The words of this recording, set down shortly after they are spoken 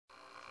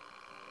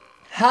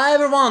Hi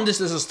everyone,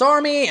 this is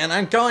Stormy and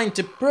I'm going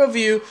to prove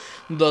you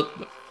the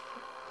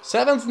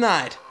 7th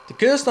night, the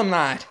custom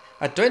night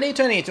at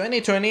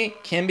 2020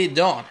 can be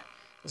done.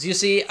 As you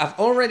see, I've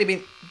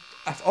already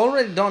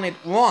done it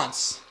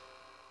once.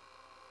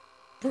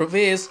 Proof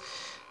is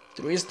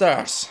 3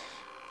 stars.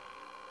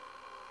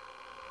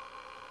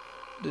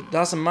 It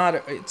doesn't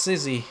matter, it's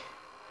easy.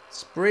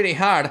 It's pretty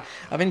hard.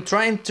 I've been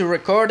trying to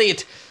record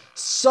it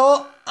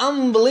so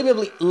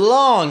unbelievably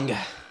long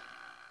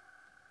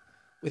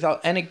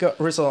without any good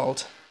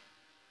result.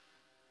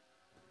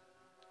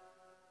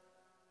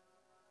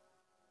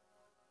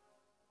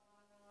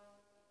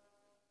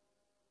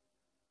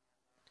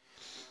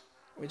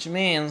 Which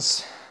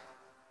means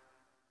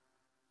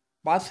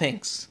bad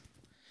things.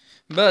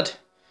 But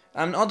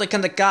I'm not the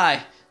kind of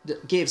guy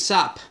that gives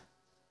up.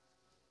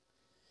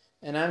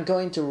 And I'm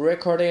going to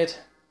record it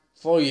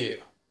for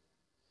you.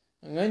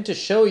 I'm going to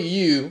show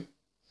you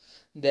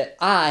that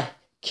I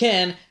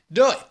can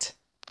do it.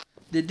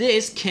 That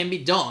this can be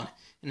done.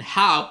 And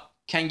how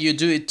can you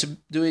do it to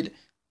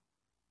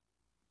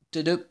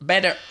do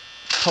better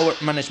power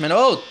management?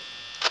 Oh,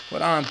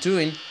 what I'm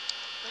doing.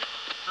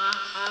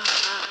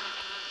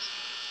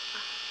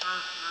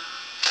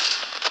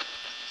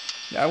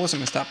 That was a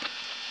messed up.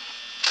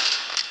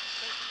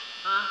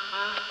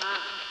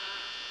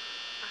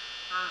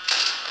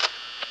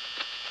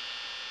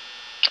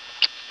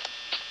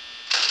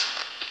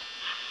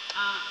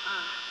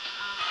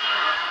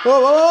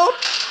 Whoa, whoa, whoa!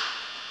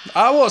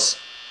 I was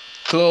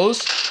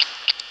close.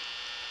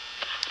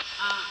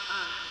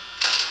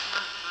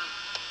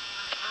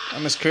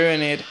 I'm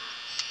screwing it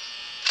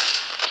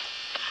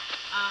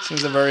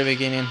since the very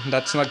beginning.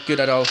 That's not good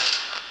at all.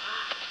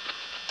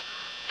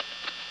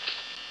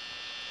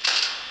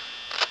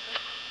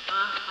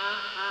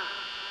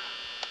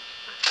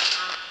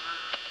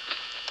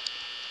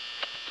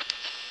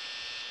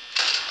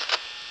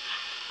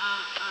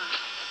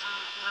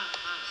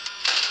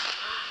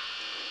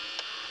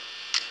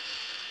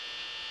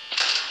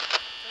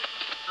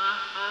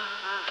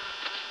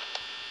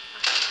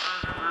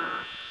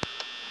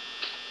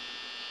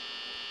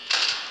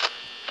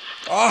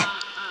 Oh!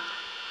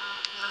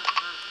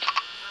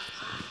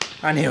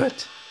 I knew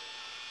it.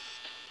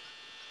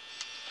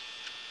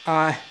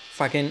 I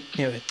fucking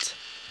knew it.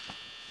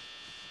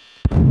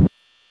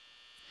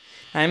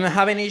 I'm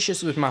having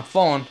issues with my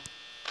phone.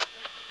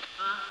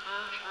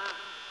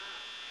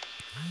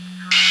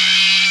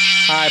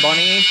 Hi,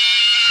 Bonnie.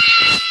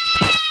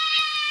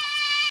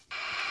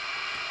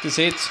 Because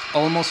it's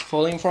almost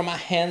falling from my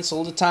hands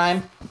all the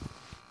time.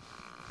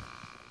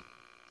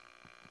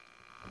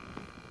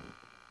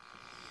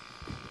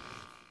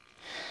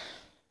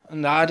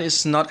 And that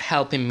is not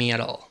helping me at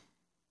all.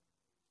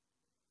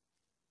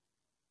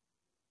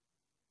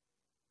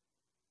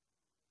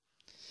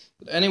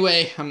 But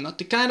anyway, I'm not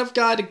the kind of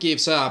guy that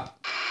gives up.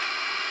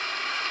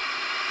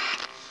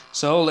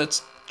 So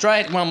let's try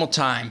it one more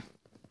time.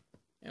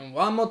 And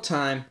one more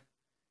time.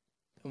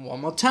 And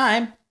one more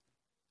time.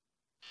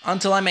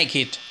 Until I make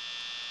it.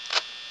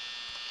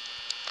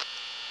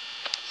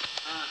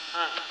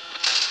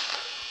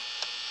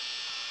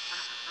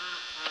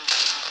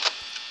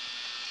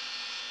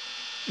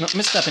 No,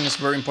 misstepping is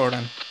very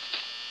important.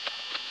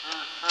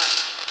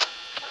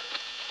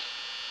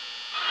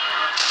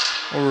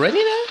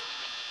 Already now?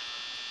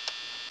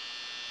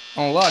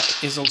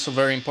 Unlock is also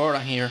very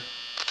important here.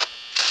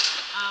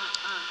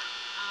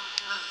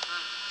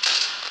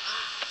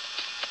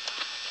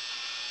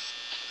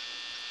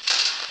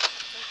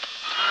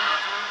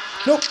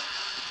 Nope.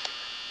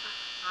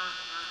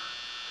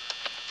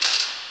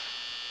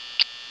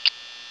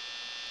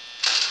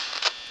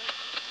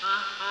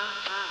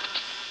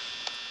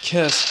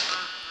 Because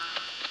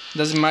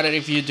doesn't matter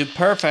if you do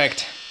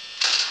perfect,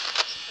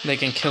 they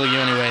can kill you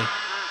anyway.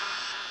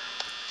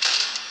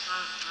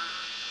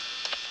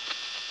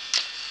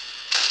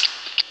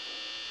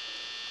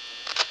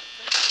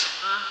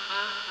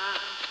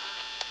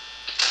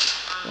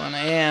 When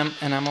I am,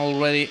 and I'm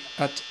already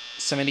at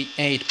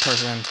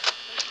 78%.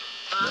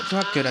 That's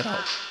not good at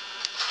all.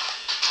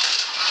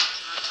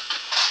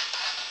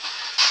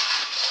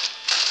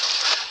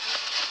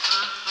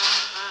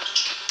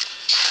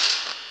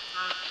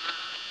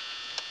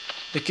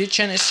 The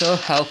kitchen is so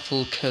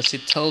helpful because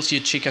it tells you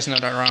Chica's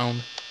not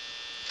around.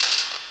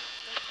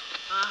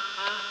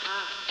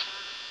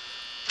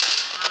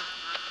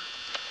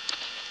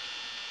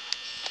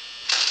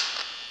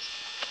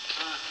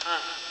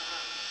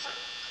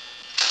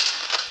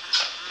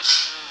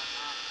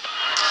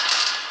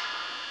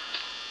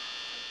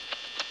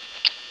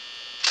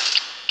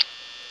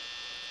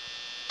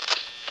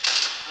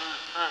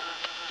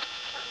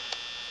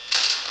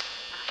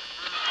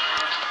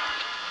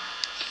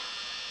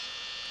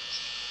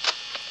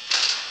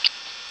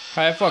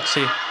 Hi,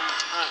 Foxy.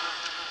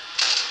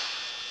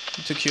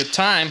 It took you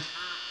time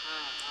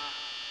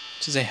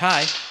to say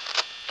hi.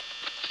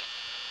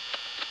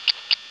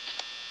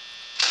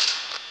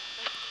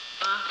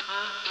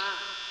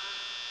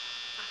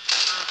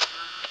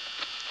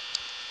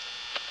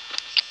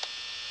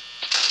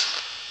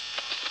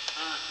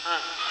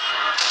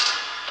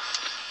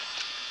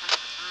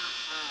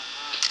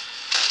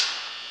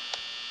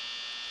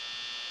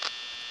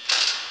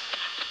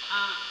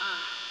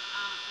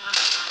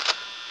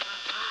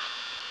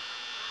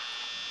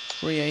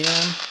 3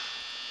 a.m.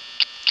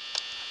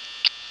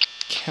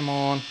 Come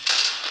on.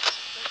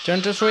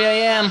 Turn to 3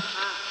 a.m.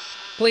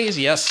 Please,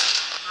 yes.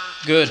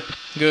 Good,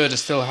 good. I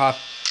still have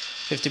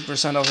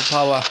 50% of the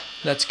power.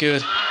 That's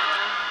good.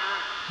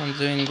 I'm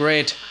doing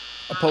great.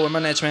 Power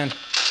management.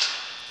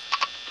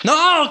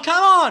 No,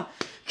 come on!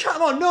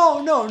 Come on,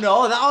 no, no,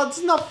 no.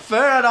 That's not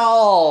fair at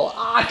all.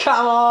 Ah,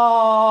 come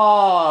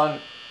on!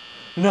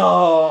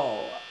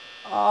 No.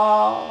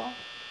 Ah,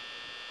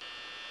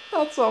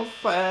 that's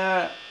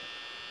unfair.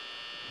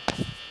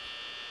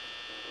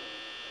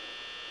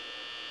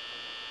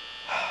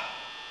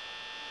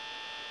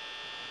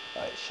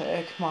 I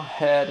shake my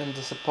head in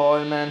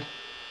disappointment.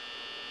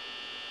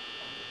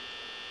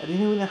 I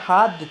didn't even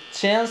have the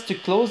chance to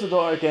close the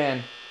door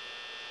again.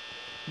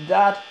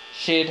 That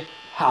shit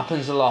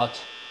happens a lot.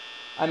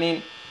 I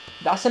mean,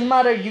 doesn't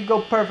matter if you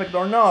go perfect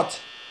or not.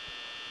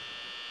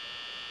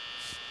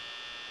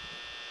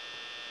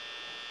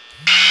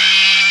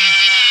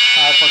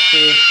 Hi,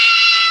 Foxy.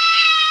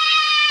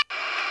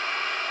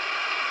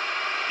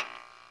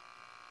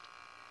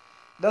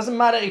 Doesn't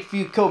matter if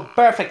you go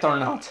perfect or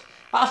not.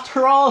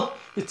 After all,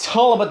 it's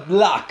all about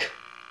luck.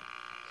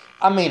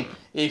 I mean,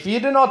 if you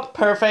do not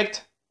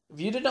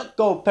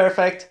go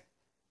perfect,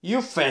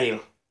 you fail.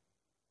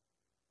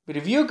 But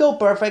if you go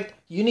perfect,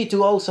 you need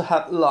to also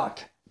have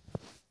luck.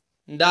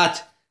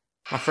 That,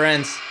 my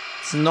friends,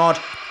 is not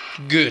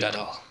good at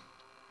all.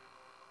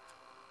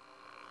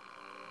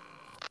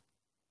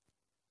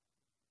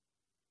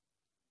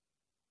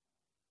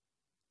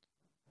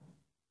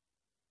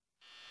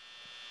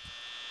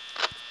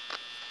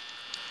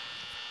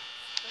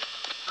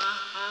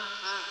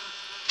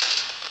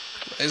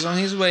 He's on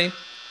his way.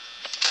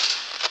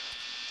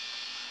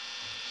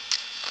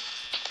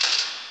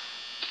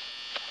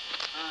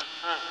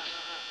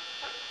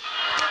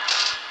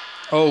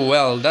 Oh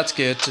well, that's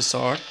good to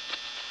start.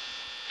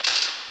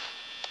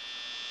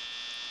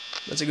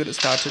 That's a good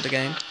start to the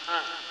game.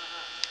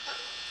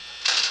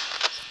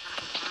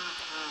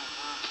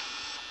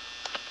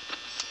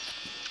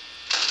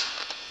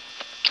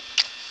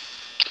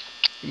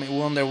 You may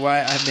wonder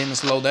why I've been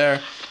slow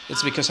there.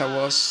 It's because I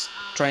was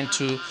trying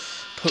to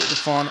put the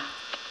phone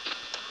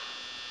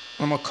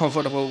in a more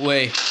comfortable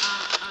way.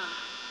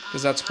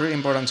 Because that's pretty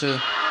important too.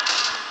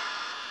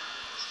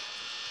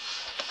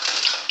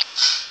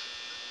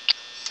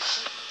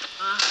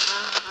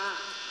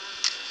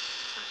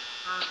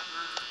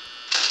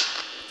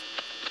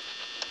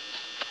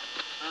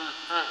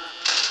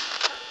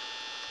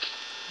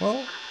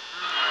 Well,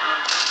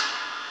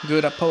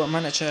 good at power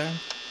manager.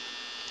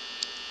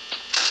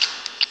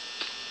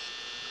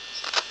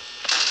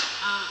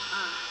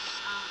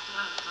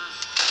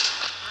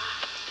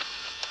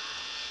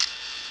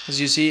 As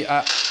you see,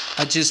 I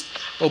just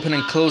open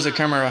and close the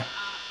camera,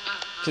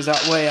 because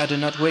that way I do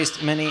not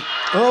waste many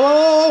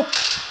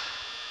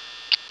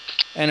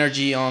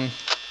energy on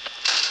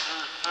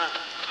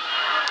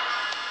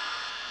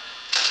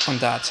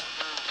that.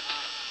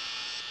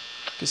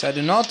 Because I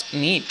do not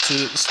need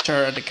to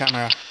stare at the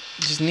camera,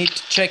 I just need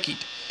to check it,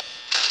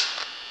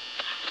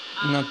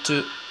 not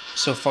to,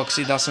 so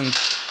Foxy doesn't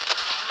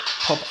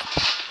pop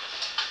up.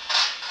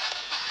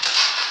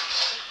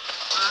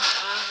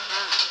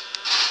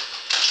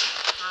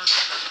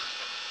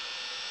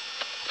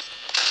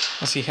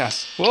 As he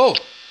has. Whoa!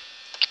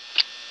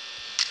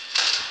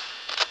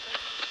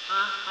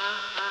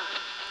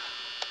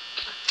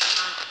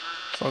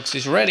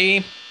 Foxy's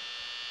ready.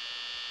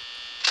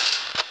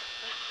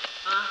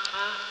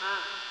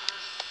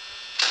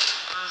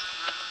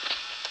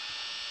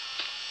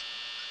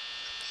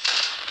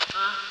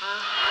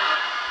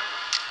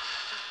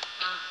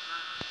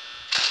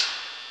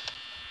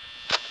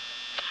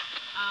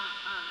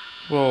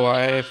 Whoa,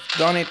 I've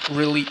done it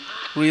really,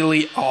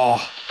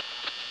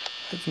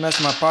 I've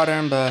messed my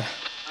pattern, but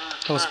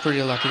I was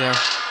pretty lucky there.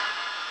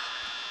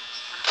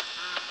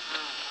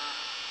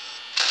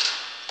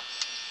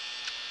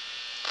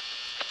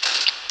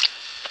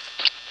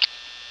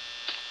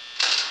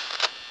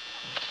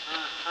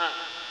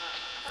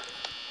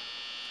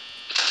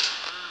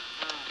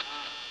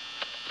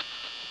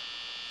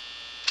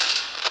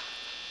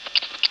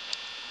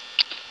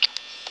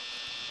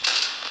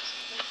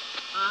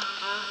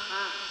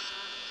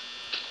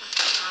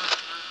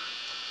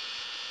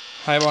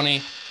 Hi,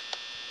 Bonnie.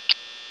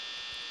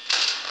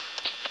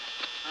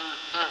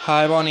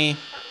 Hi, Bonnie.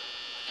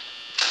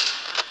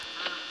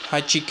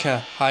 Hi,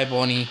 Chica. Hi,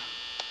 Bonnie.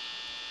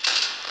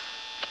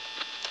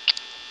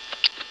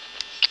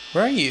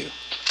 Where are you?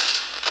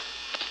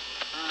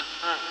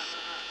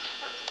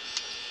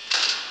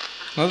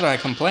 Not that I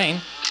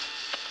complain.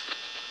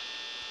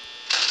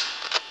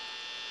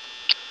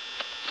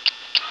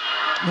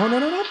 No, no,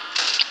 no, no.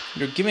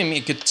 You're giving me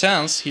a good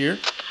chance here.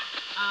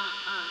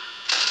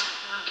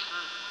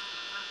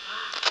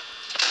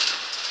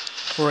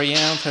 4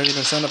 a.m.,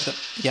 30% of the...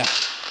 Yeah,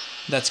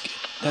 that's good.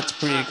 That's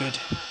pretty good.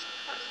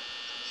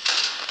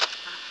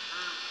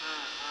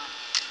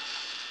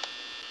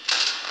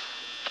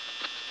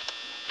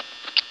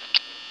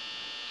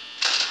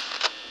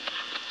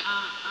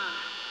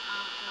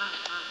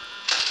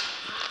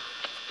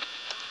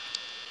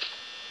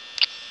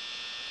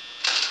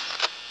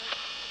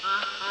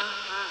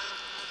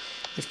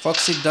 If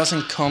Foxy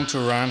doesn't come to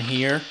run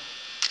here,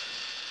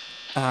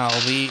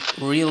 I'll be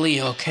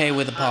really okay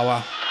with the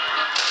power.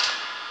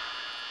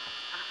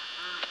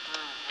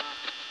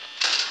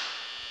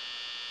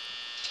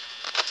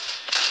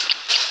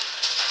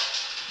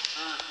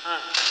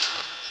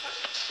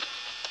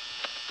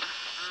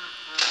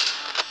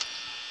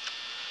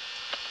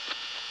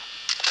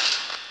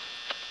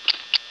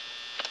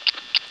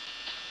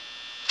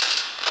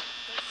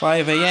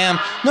 "5 a.m.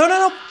 No, no,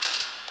 no!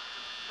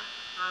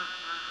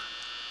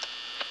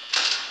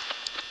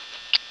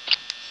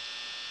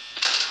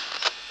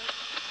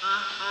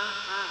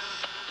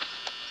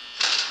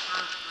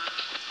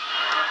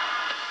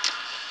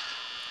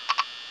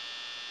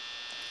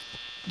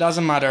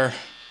 Doesn't matter.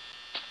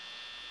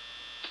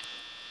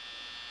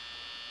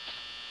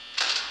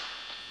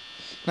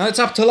 Now it's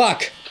up to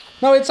luck.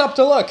 Now it's up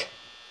to luck.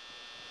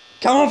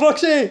 Come on,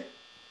 Foxy!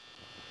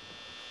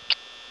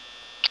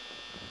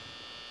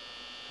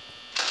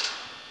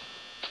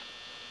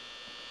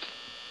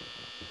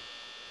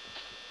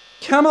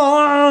 Come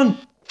on!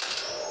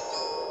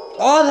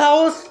 Oh, that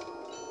was...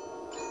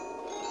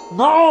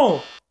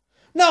 No!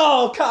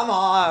 No, come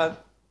on!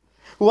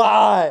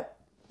 Why?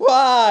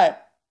 Why?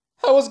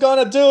 I was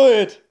gonna do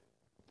it!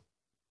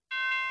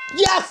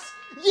 Yes!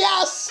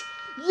 Yes!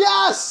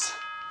 Yes!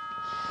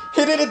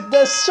 He did it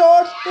the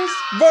shortest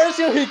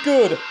version he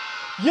could!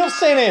 You've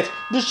seen it!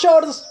 The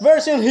shortest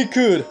version he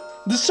could!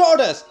 The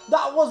shortest!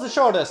 That was the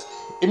shortest!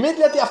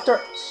 Immediately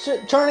after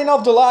turning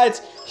off the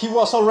lights, he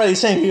was already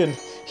singing.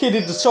 He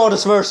did the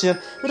shortest version,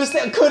 but he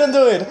still couldn't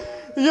do it.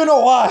 You know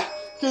why?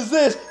 Because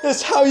this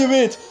is how you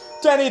beat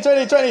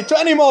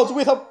 20 modes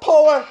without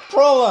power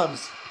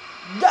problems.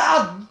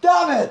 God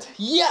damn it!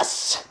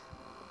 Yes!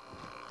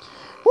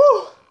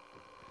 Woo!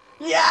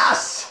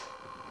 Yes!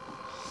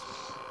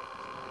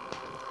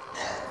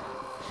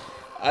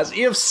 As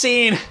you've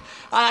seen,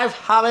 I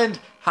haven't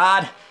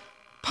had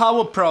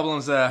power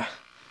problems there.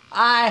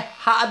 I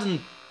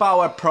hadn't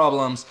power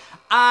problems.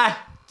 I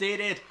did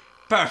it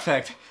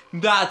perfect.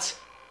 That's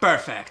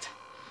perfect.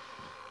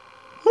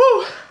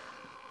 Whew.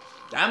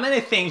 There are many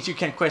things you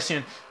can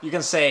question. You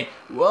can say,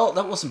 well,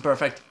 that wasn't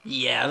perfect.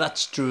 Yeah,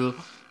 that's true.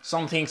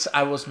 Some things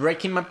I was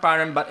breaking my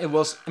pattern, but it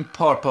was on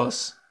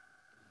purpose.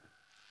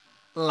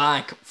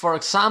 Like, for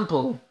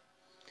example,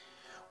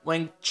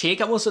 when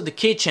Chica was at the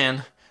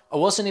kitchen, I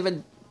wasn't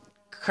even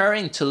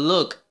caring to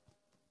look.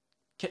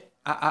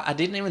 I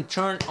didn't even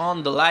turn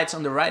on the lights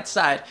on the right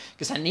side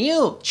because I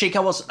knew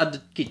Chica was at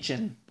the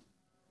kitchen.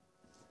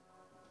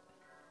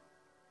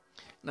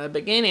 In the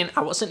beginning,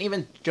 I wasn't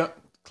even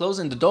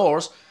closing the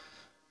doors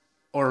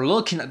or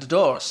looking at the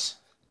doors.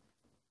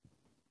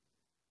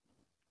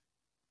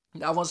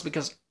 That was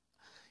because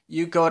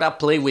you gotta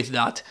play with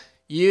that.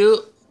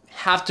 You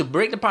have to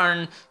break the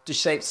pattern to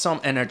save some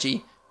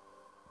energy.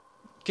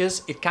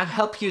 Because it can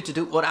help you to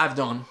do what I've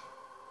done.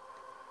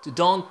 To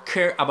don't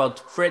care about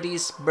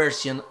Freddy's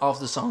version of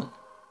the song.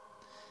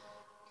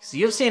 Because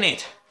you've seen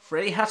it.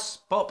 Freddy has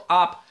popped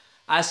up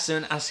as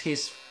soon as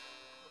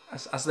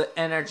as the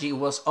energy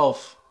was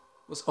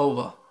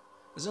over.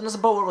 As soon as the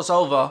power was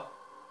over,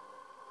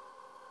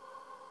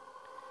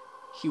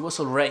 he was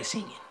already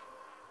singing.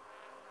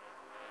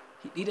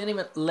 He didn't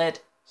even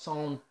let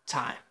some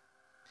time.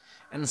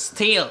 And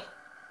still,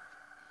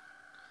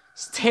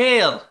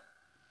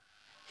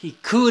 he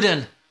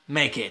couldn't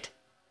make it.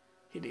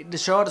 He did the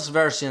shortest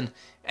version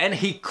and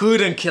he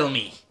couldn't kill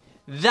me.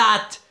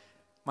 That,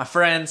 my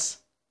friends,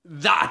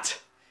 that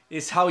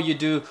is how you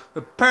do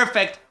a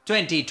perfect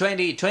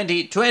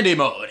 20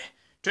 mode.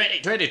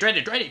 20.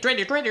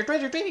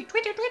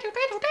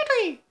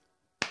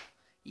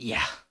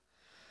 Yeah.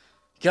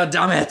 God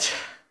damn it.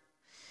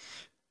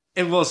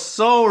 It was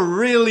so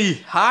really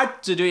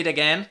hard to do it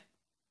again.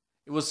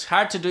 It was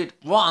hard to do it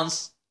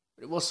once,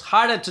 but it was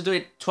harder to do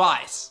it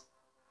twice.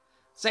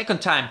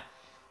 Second time,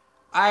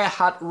 I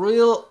had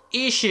real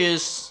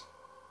issues.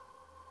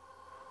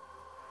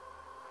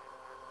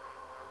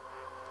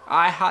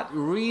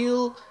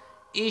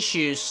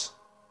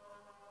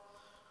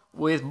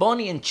 With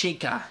Bonnie and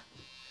Chica.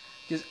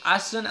 Because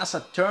as soon as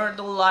I turned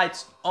the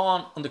lights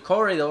on the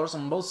corridors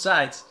on both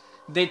sides,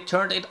 they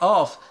turned it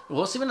off. There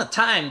was even a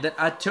time that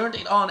I turned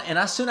it on, and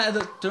as soon as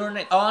I turned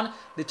it on,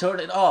 they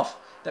turned it off.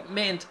 That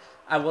meant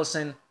I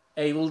wasn't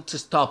able to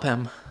stop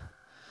him.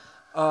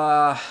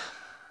 As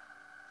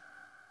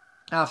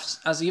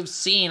you've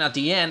seen at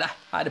the end,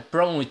 I had a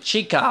problem with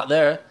Chica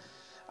there.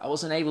 I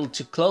wasn't able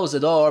to close the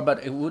door, but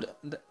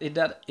it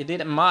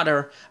didn't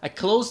matter. I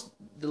closed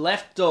the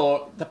left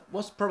door. That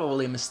was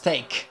probably a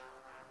mistake.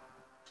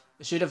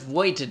 I should have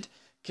waited,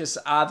 because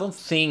I don't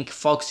think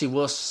Foxy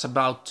was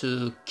about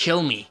to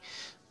kill me.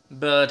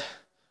 But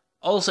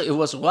also it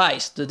was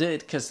wise to do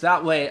it, because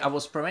that way I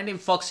was preventing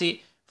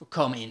Foxy from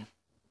coming.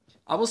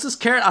 I was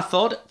scared. I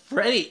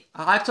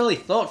actually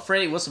thought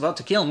Freddy was about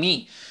to kill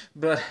me.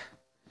 But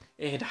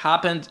it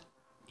happened,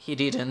 he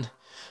didn't.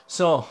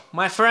 So,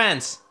 my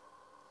friends,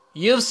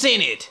 you've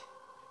seen it.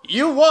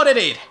 You wanted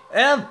it,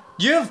 and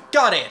you've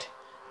got it.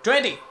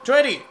 20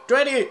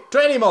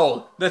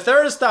 mode. The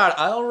third star,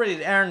 I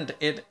already earned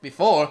it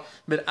before,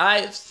 but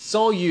I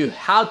show you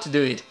how to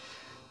do it.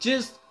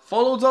 Just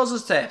follow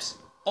those steps.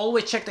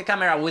 Always check the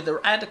camera with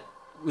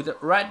the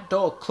right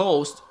door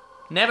closed.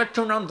 Never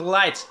turn on the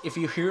lights if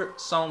you hear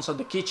sounds of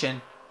the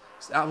kitchen.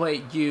 So that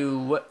way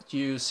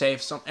you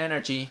save some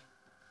energy.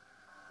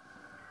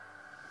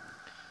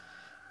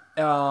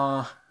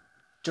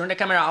 Turn the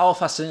camera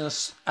off as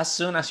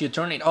soon as you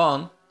turn it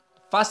on.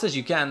 Fast as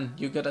you can.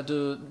 You gotta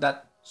do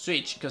that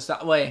switch, because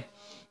that way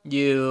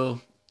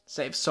you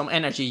save some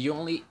energy.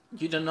 You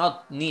do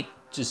not need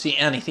to see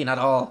anything at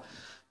all.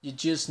 You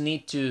just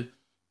need to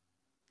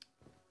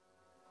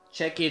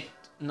check it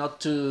not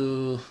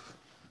to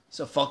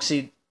so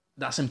Foxy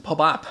doesn't pop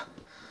up.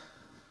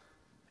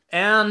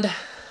 And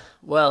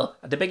well,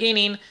 at the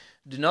beginning,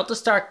 do not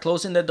start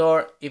closing the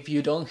door if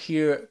you don't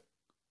hear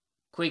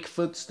quick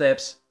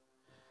footsteps,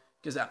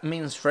 because that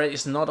means Freddy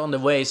is not on the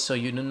way, so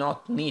you do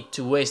not need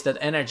to waste that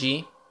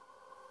energy.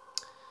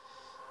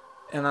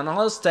 And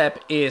another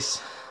step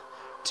is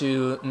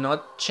to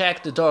not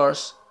check the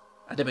doors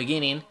at the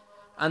beginning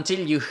until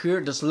you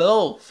hear the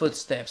slow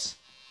footsteps.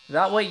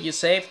 That way you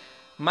save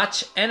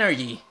much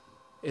energy.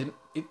 It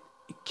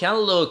can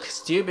look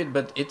stupid,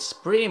 but it's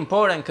pretty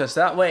important, because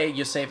that way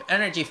you save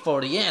energy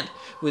for the end,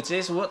 which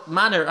is what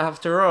matters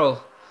after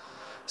all.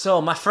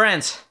 So my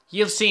friends,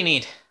 you've seen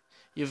it.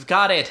 You've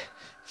got it.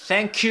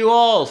 Thank you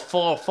all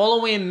for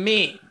following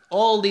me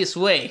all this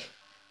way.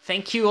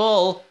 Thank you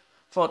all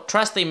for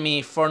trusting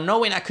me, for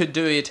knowing I could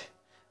do it.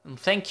 And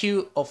thank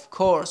you, of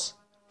course,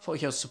 for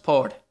your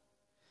support.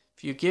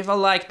 If you give a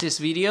like this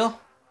video,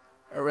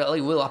 I really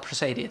will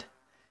appreciate it.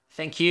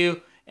 Thank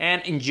you,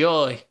 and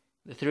enjoy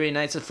the 3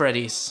 Nights at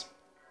Freddy's.